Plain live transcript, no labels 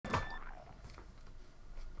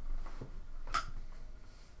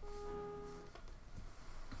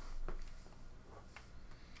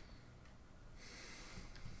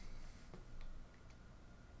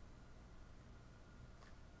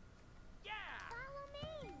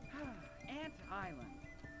island.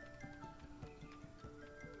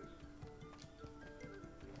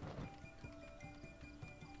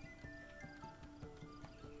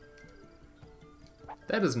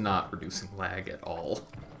 That is not reducing lag at all.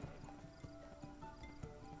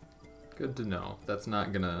 Good to know. That's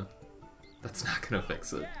not gonna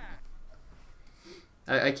fix it.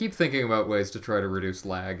 I keep thinking about ways to try to reduce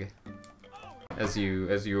lag as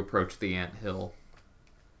you approach the ant hill.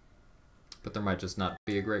 But there might just not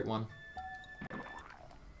be a great one.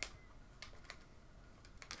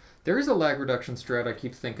 There is a lag reduction strat I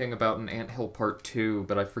keep thinking about in Anthill Part 2,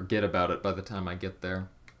 but I forget about it by the time I get there.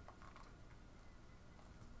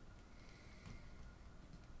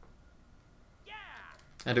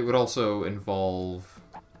 And it would also involve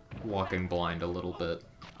walking blind a little bit.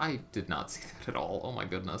 I did not see that at all. Oh my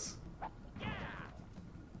goodness.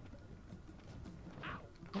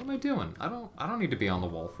 What am I doing? I don't need to be on the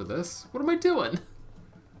wall for this. What am I doing?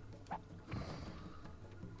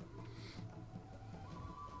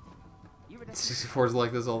 N64 is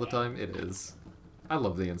like this all the time? It is. I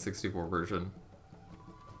love the N64 version.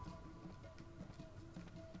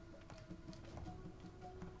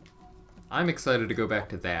 I'm excited to go back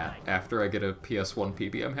to that after I get a PS1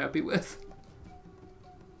 PB I'm happy with.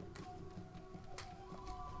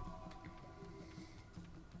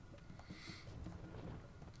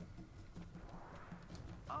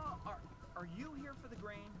 Are you here for the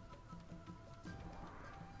grain?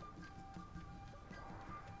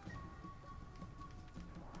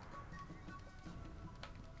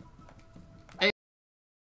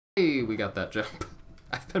 Hey, we got that jump.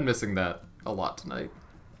 I've been missing that a lot tonight.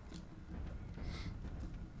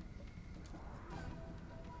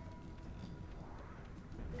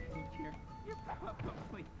 You're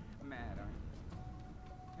probably mad, aren't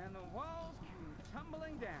you? And the walls keep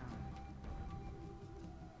tumbling down.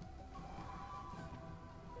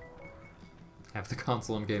 Have the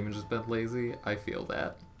console and game and just been lazy? I feel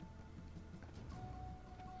that.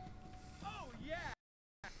 Oh yeah.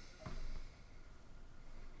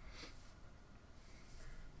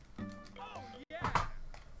 Oh yeah.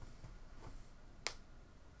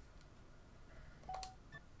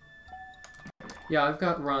 Yeah, I've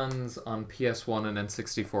got runs on PS1 and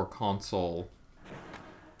N64 console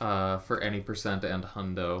for any percent and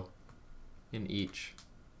hundo in each.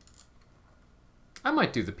 I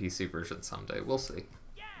might do the PC version someday, we'll see.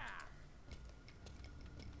 Yeah.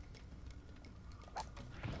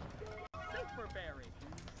 Super berry.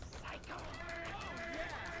 Psycho. Oh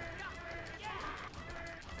yeah. Yeah.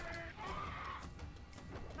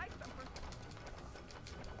 Nice number.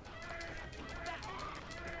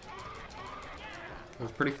 It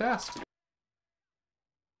was pretty fast.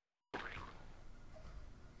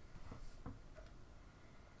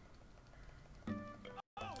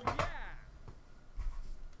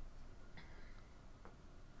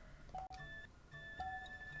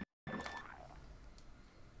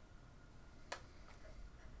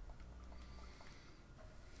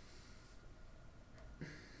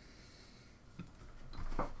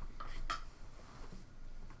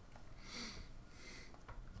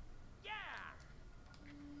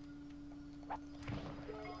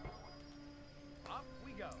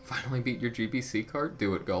 Finally beat your GBC cart?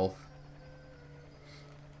 Do it, Golf.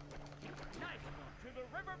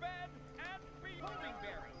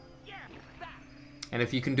 And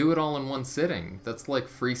if you can do it all in one sitting, that's like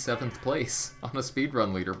free 7th place on a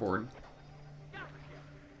speedrun leaderboard.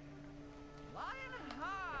 Lion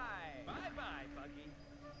high. Bye-bye, Buggy.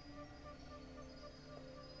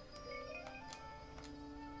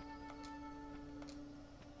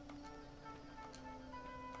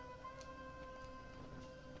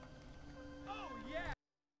 Oh yeah.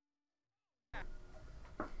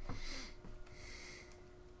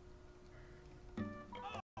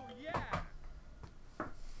 Oh yeah.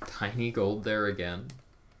 Tiny gold there again.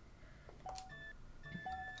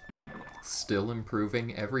 Still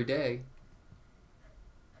improving every day.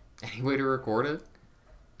 Any way to record it?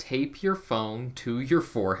 Tape your phone to your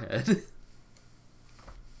forehead.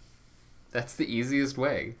 That's the easiest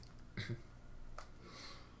way.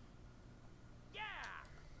 Yeah.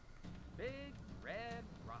 Big red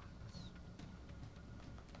rocks.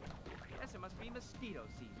 Guess it must be mosquito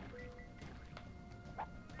season.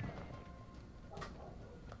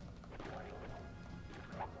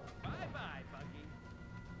 Bye-bye, Buggy.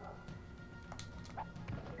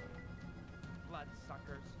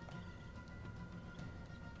 Bloodsuckers.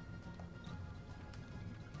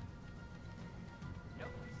 Nope.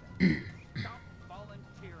 Stop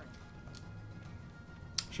volunteering.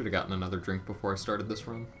 Should have gotten another drink before I started this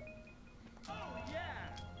run. Oh yeah.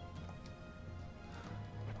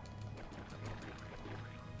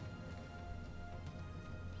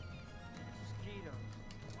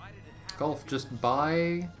 Golf, just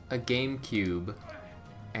buy a GameCube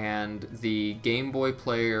and the Game Boy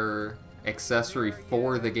Player accessory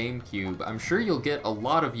for the GameCube. I'm sure you'll get a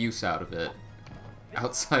lot of use out of it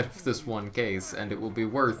outside of this one case, and it will be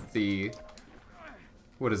worth the,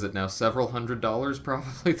 what is it now, several $100s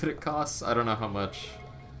probably that it costs? I don't know how much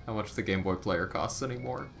the Game Boy Player costs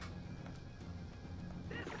anymore.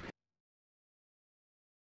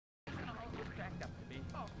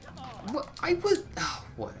 What? Oh,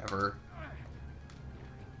 whatever.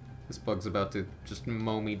 This bug's about to just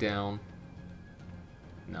mow me down.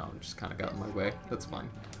 No, it just kind of got in my way. That's fine.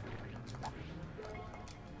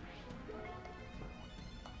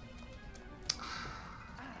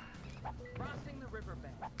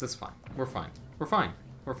 That's fine. We're fine. We're fine.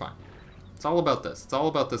 We're fine. It's all about this. It's all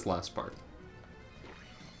about this last part.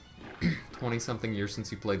 20-something years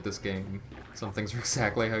since you played this game. Some things are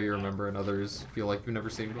exactly how you remember, and others feel like you've never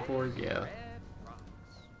seen before. Yeah.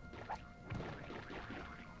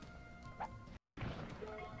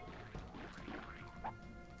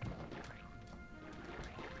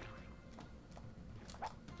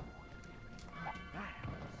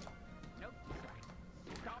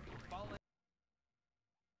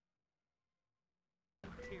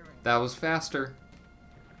 That was faster.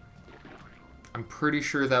 I'm pretty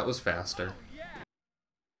sure that was faster.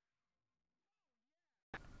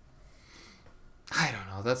 I don't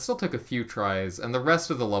know, that still took a few tries, and the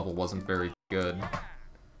rest of the level wasn't very good.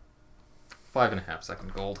 5.5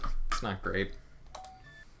 second gold. It's not great.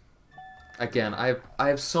 Again, I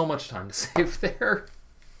have so much time to save there.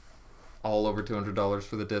 All over $200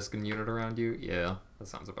 for the disc and unit around you? Yeah, that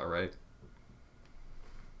sounds about right.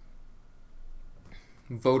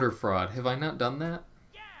 Voter fraud. Have I not done that?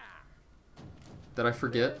 Did I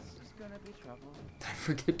forget? Did I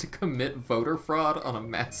forget to commit voter fraud on a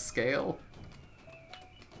mass scale?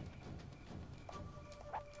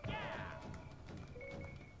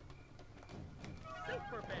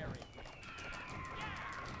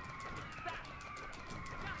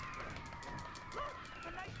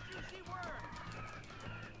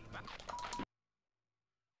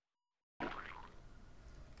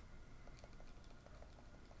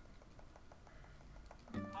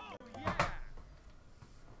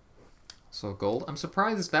 So gold. I'm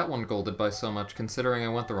surprised that one golded by so much, considering I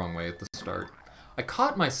went the wrong way at the start. I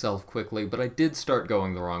caught myself quickly, but I did start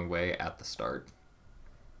going the wrong way at the start.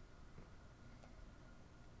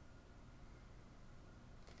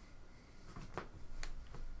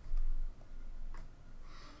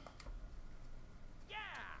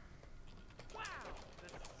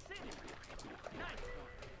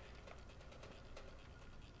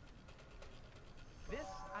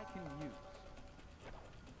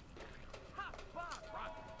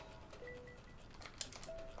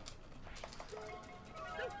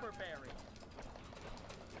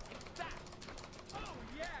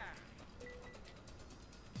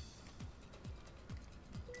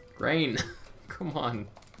 Grain, come on.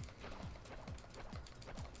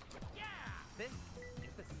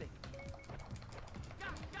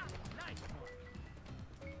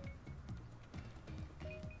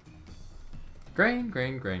 Grain,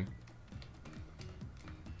 grain, grain.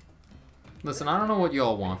 Listen, I don't know what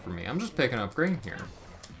y'all want from me. I'm just picking up grain here.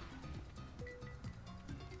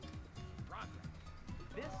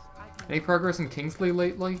 Any progress in Kingsley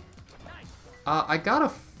lately? I got a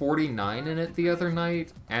 49 in it the other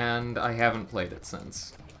night, and I haven't played it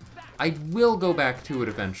since. I will go back to it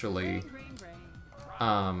eventually.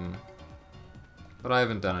 But I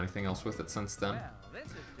haven't done anything else with it since then.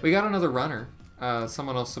 We got another runner.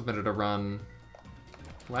 Someone else submitted a run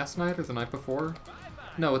last night or the night before.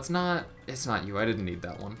 No, it's not you. I didn't need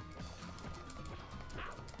that one.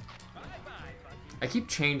 I keep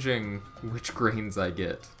changing which grains I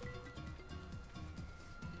get.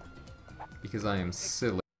 Because I am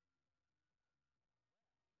silly.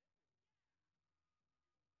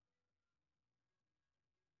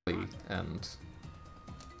 And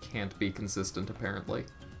can't be consistent, apparently.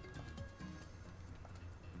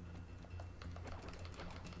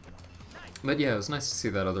 But yeah, it was nice to see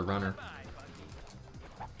that other runner.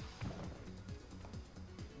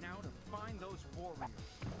 Now to find those warriors.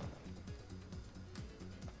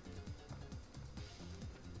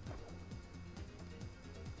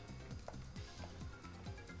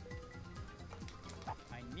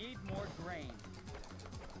 I need more grain.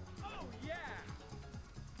 Oh yeah!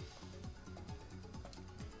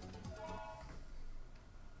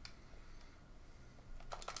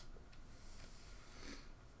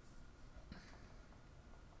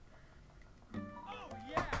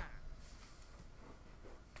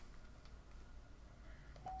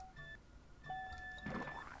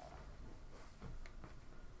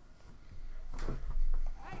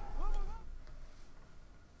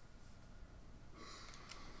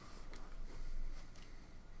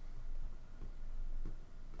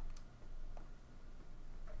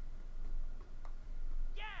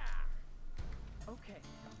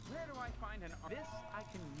 This I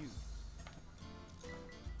can use.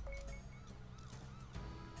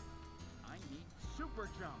 I need super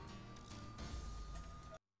jump.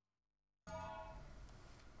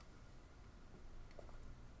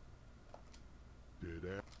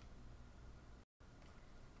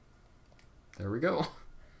 There we go.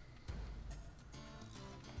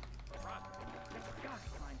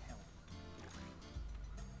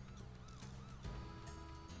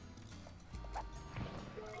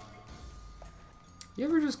 You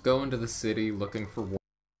ever just go into the city looking for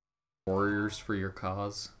warriors for your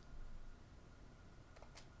cause?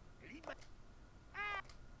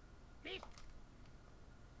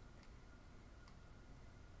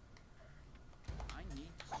 I need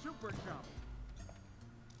super jump.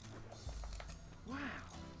 Wow,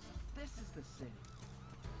 so this is the city.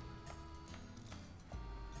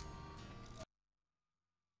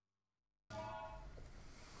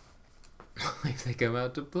 If they come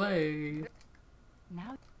out to play.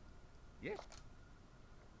 Now, Yes.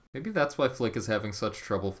 Maybe that's why Flick is having such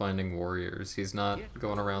trouble finding warriors. He's not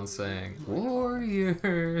going around saying,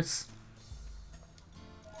 warriors!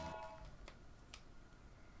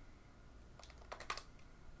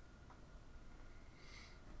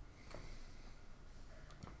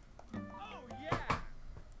 Oh yeah.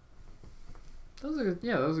 That was a good,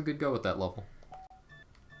 yeah, that was a good go with that level.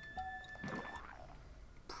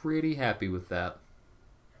 Pretty happy with that.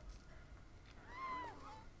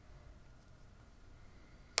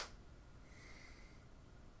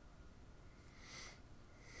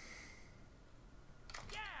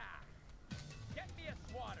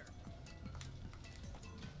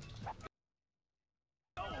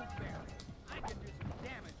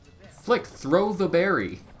 Flick, throw the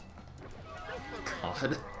berry.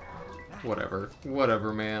 God. Whatever.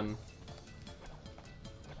 Whatever, man.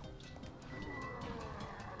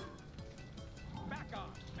 Back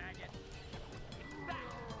off, maggot.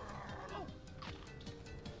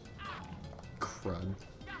 Crud.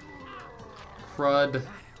 Crud.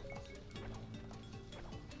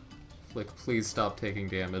 Flick, please stop taking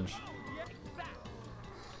damage.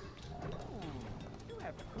 You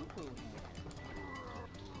have poo-poo.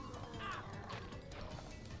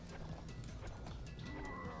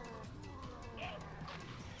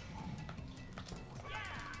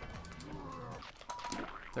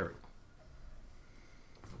 There we go.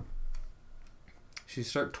 Should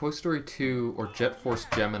start Toy Story 2 or Jet Force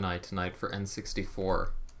Gemini tonight for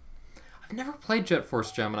N64. I've never played Jet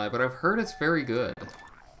Force Gemini, but I've heard it's very good.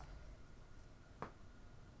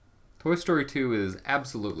 Toy Story 2 is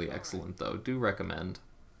absolutely excellent, though. Do recommend.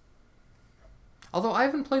 Although I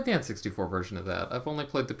haven't played the N64 version of that. I've only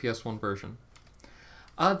played the PS1 version.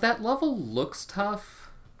 That level looks tough.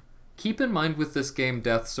 Keep in mind with this game,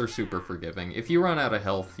 deaths are super forgiving. If you run out of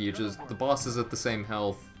health, the boss is at the same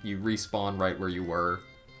health, you respawn right where you were.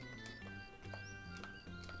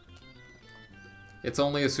 It's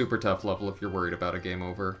only a super tough level if you're worried about a game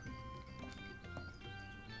over.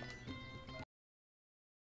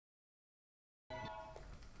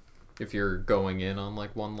 If you're going in on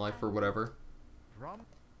like one life or whatever. From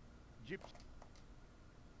Gypsy.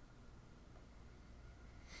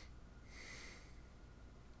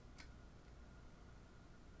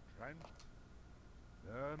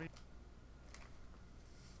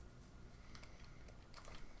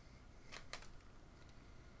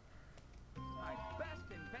 My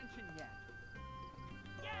best invention yet.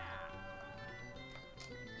 Yeah.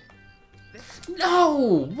 This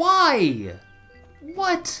No! Why?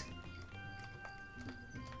 What?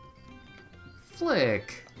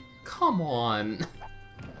 Flick. Come on.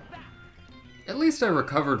 At least I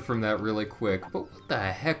recovered from that really quick, but what the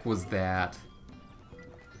heck was that?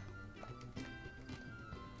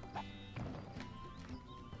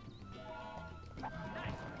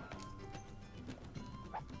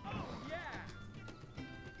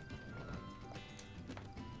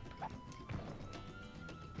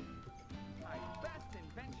 my best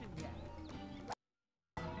invention yet.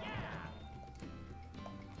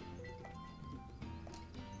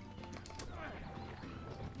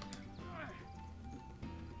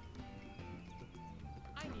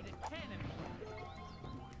 I need a cannon.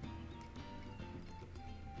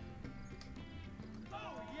 Oh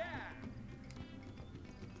yeah.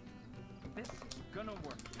 This is gonna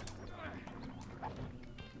work.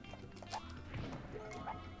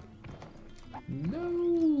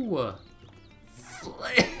 No!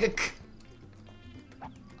 Flick!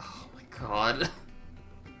 Oh my god.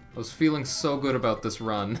 I was feeling so good about this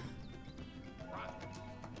run.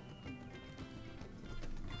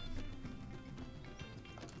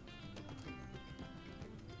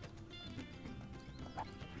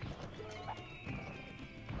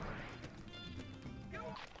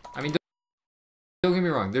 don't get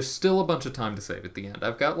me wrong, there's still a bunch of time to save at the end.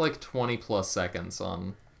 I've got like 20 plus seconds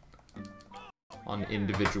on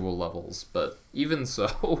individual levels, but even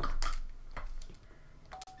so,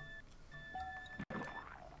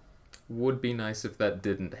 would be nice if that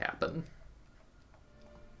didn't happen.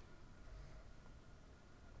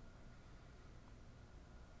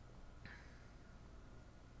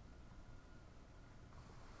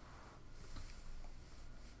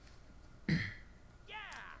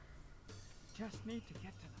 Just need to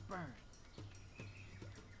get to the burn.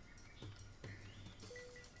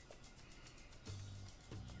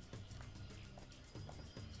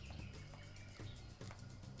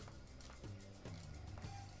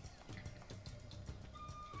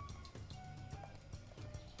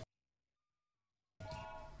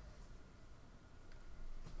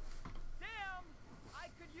 Damn! I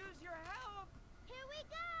could use your help! Here we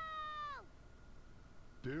go!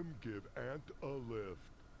 Dim give Ant a lift.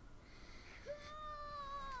 Cool!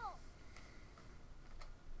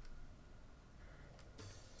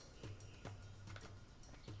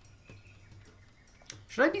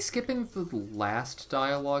 Should I be skipping the last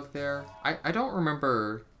dialogue there? I don't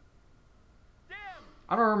remember... Damn!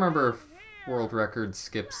 I don't remember if World Record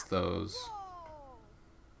skips those. Whoa!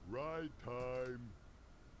 Ride time.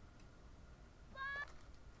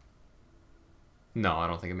 No, I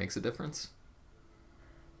don't think it makes a difference.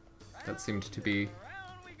 That seemed to be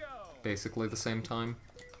Around we go! basically the same time.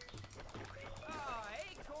 Ah,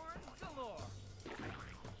 acorns galore!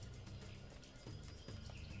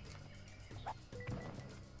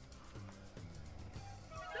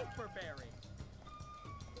 Super berry!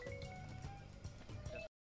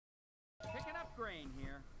 Just picking up grain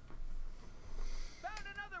here. Found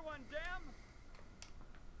another one, Dem!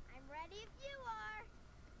 I'm ready if you are.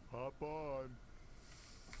 Hop on.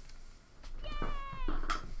 Yay!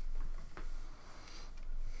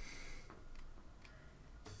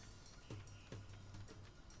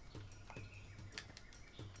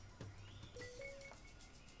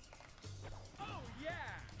 Oh yeah!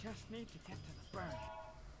 Just need to get to the burn.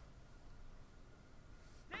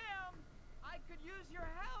 Dem! I could use your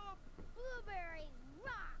help! Blueberry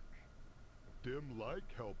rock! Dim like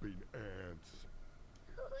helping ants.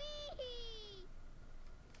 Whee!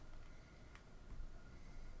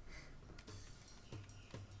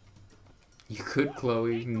 You could,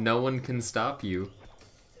 Chloe. No one can stop you.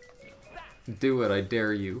 Do it, I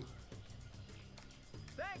dare you.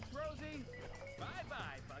 Thanks, Rosie!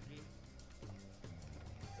 Bye-bye, Buggy.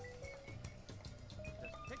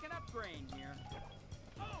 Just picking up grain here.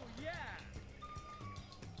 Oh yeah!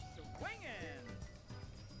 Swinging!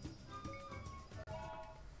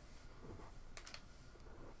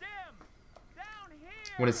 Dim! Down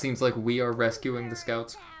here! When it seems like we are rescuing the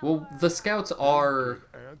scouts. Well, the scouts are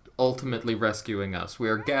Ant ultimately rescuing us. We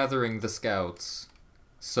are gathering the scouts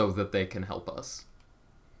so that they can help us.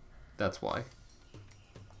 That's why.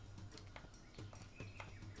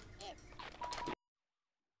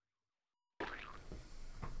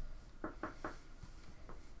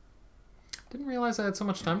 Didn't realize I had so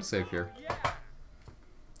much time to save here. Yeah!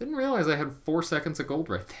 Didn't realize I had 4 seconds of gold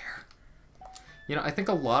right there. You know, I think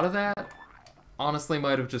a lot of that honestly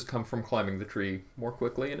might have just come from climbing the tree more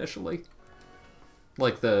quickly initially.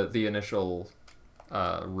 Like the initial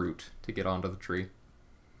route to get onto the tree.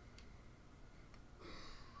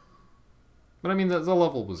 But I mean, the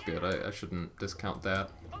level was good. I shouldn't discount that.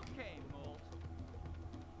 Okay, Molt.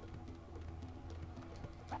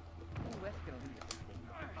 Ooh, that's gonna lead us.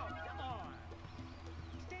 Oh, come on!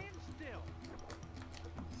 Stand still!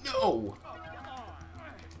 No! Oh, come on!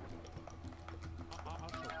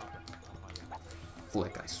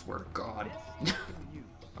 Flick, I swear to God. This you can use.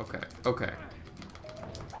 Okay, okay.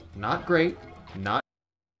 Not great. Not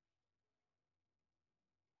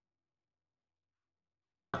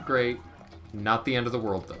great. Not the end of the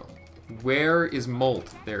world, though. Where is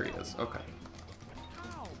Molt? There he is. Okay.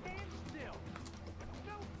 Ow! Stand still!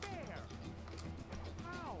 No fair!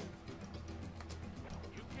 Ow!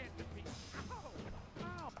 You can't defeat. Ow!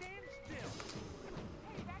 Ow! Stand still!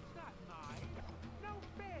 Hey, that's not nice! No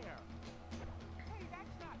fair! Hey,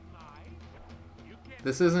 that's not nice! You can't.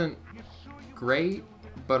 This isn't You sure you great,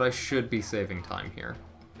 but I should be saving time here.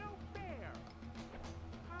 No fair!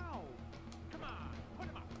 Ow! Come on, put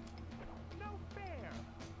him up! No fair!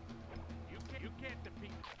 You can't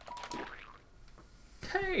defeat.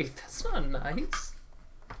 Hey, that's not nice.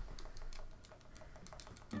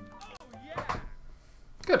 Oh yeah!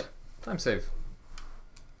 Good. Time save.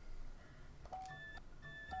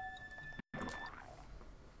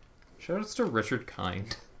 Shoutouts to Richard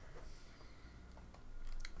Kind.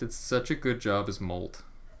 Did such a good job as Molt.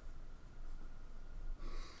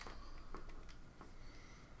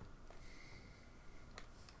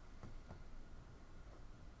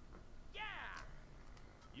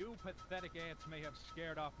 pathetic ants may have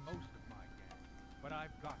scared off most of my gang, but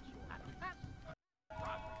I've got yours.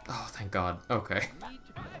 Oh, thank God. Okay.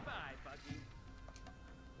 Bye-bye, Buggy.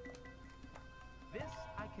 This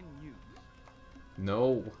I can use.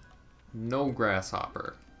 No. No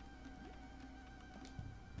grasshopper.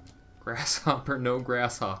 Grasshopper, no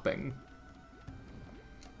grasshopping.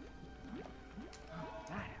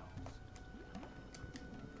 That helps.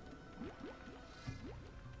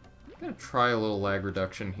 I'm gonna try a little lag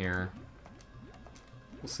reduction here.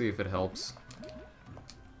 We'll see if it helps.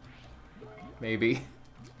 Maybe.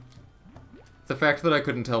 The fact that I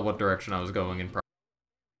couldn't tell what direction I was going in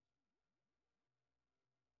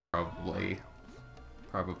probably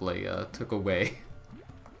took away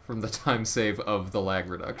from the time save of the lag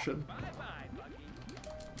reduction. Bye-bye, Buggy.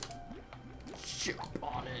 Jump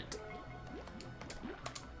on it.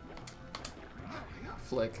 Oh my God,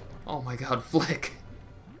 Flick. Oh my God, Flick.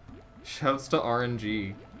 Shouts to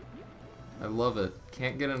RNG. I love it.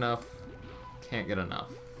 Can't get enough. Can't get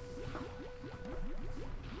enough.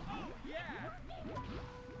 Yeah!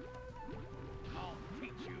 I'll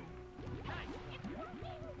teach you.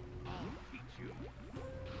 I'll teach you.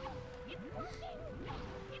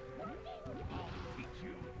 I'll teach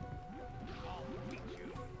you. I'll teach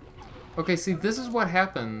you. Okay, see, this is what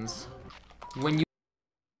happens when you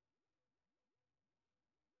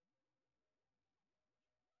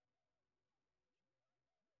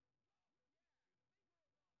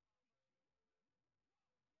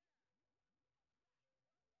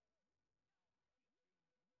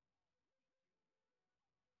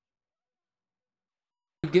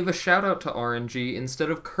give a shout out to RNG instead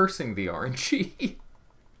of cursing the RNG.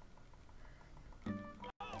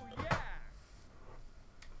 Oh,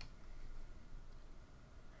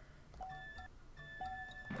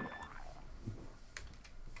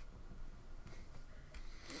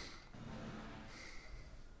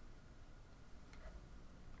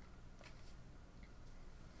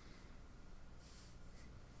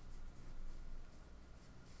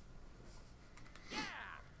 yeah!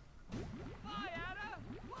 Fly, Ada!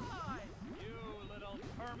 Fly! You little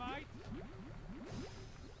termite!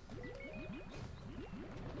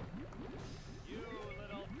 You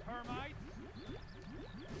little termite!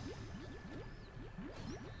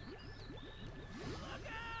 Look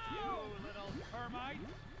out! You little termite!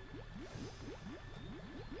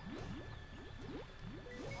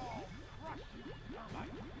 I'll crush you,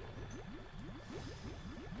 termite!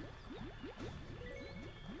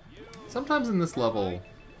 You Sometimes in this level,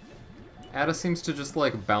 Ada seems to just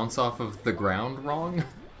like bounce off of the ground wrong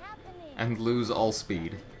happening? and lose all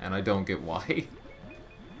speed, and I don't get why.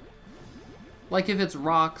 Like if it's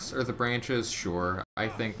rocks or the branches, sure, I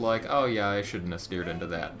think like, oh yeah, I shouldn't have steered into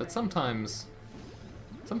that, but sometimes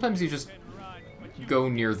you just can run, but you go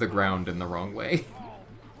near the ground in the wrong way. I'll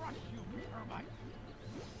crush you, termite!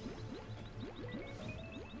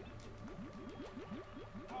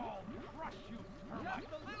 I'll crush you, termite!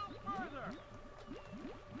 Just a little further!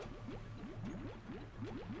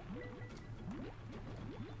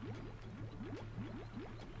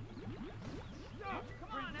 Stop!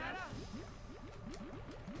 Come on, Ada!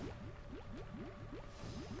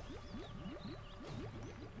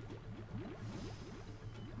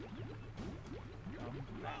 Come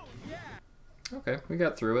back. Oh, yeah! Okay, we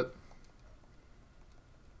got through it.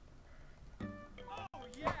 Oh,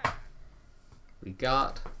 yeah! We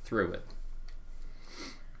got through it.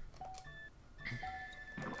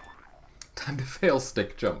 Time to fail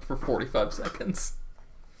stick jump for 45 seconds.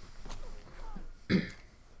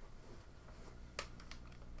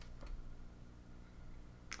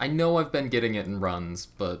 I know I've been getting it in runs,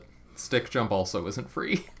 but stick jump also isn't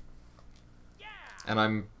free. Yeah! And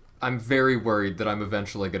I'm very worried that I'm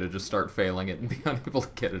eventually gonna just start failing it and be unable to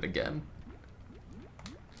get it again.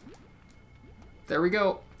 There we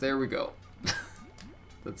go. There we go.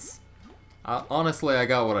 That's honestly, I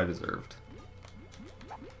got what I deserved.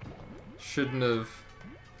 Shouldn't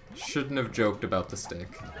have joked about the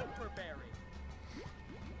stick. Superberry!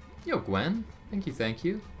 Yo, Gwen. Thank you, thank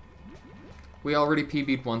you. We already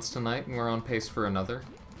PB'd once tonight, and we're on pace for another.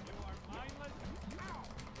 You are mindless. Ow!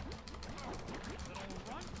 Little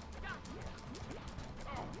run.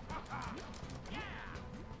 Oh, ha-ha. Yeah!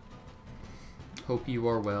 Hope you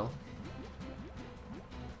are well.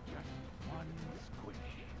 Just one squish.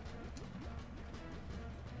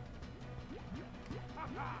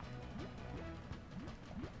 Ha-ha.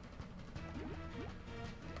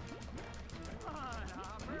 Come on,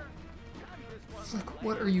 Hopper. Now you just want Flick, to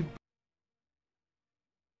what play. are you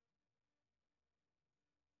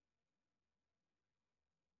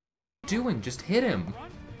doing? Just hit him.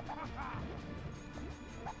 Run. Ha-ha.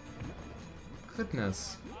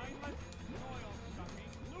 Goodness. Mindless.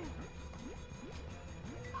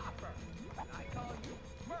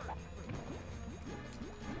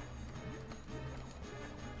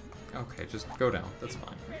 Okay, just go down. That's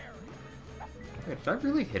fine. Wait, did I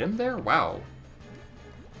really hit him there? Wow.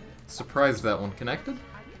 Surprised that one connected.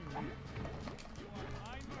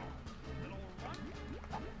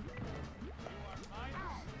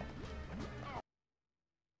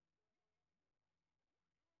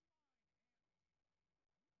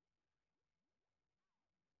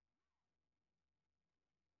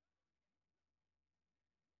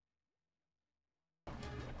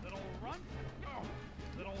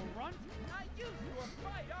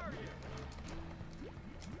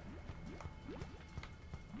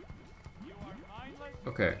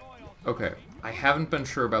 Okay, okay. I haven't been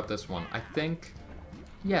sure about this one. I think,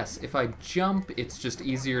 yes, if I jump, it's just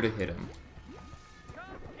easier to hit him.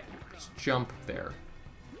 Just jump there.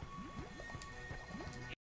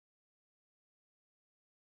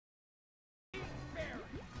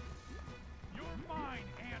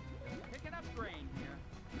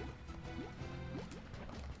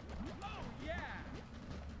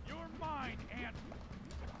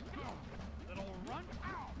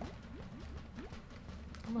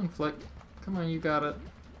 Come on, Flick. Come on, you got it.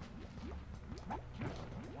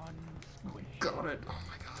 Got it. Oh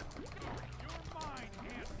my god.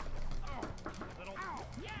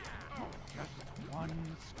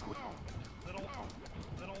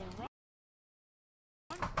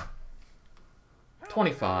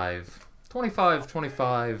 25. 25,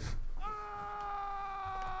 25.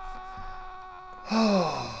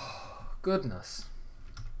 Oh, goodness.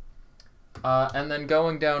 And then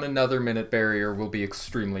going down another minute barrier will be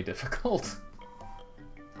extremely difficult.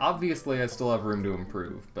 Obviously, I still have room to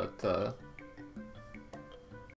improve, but,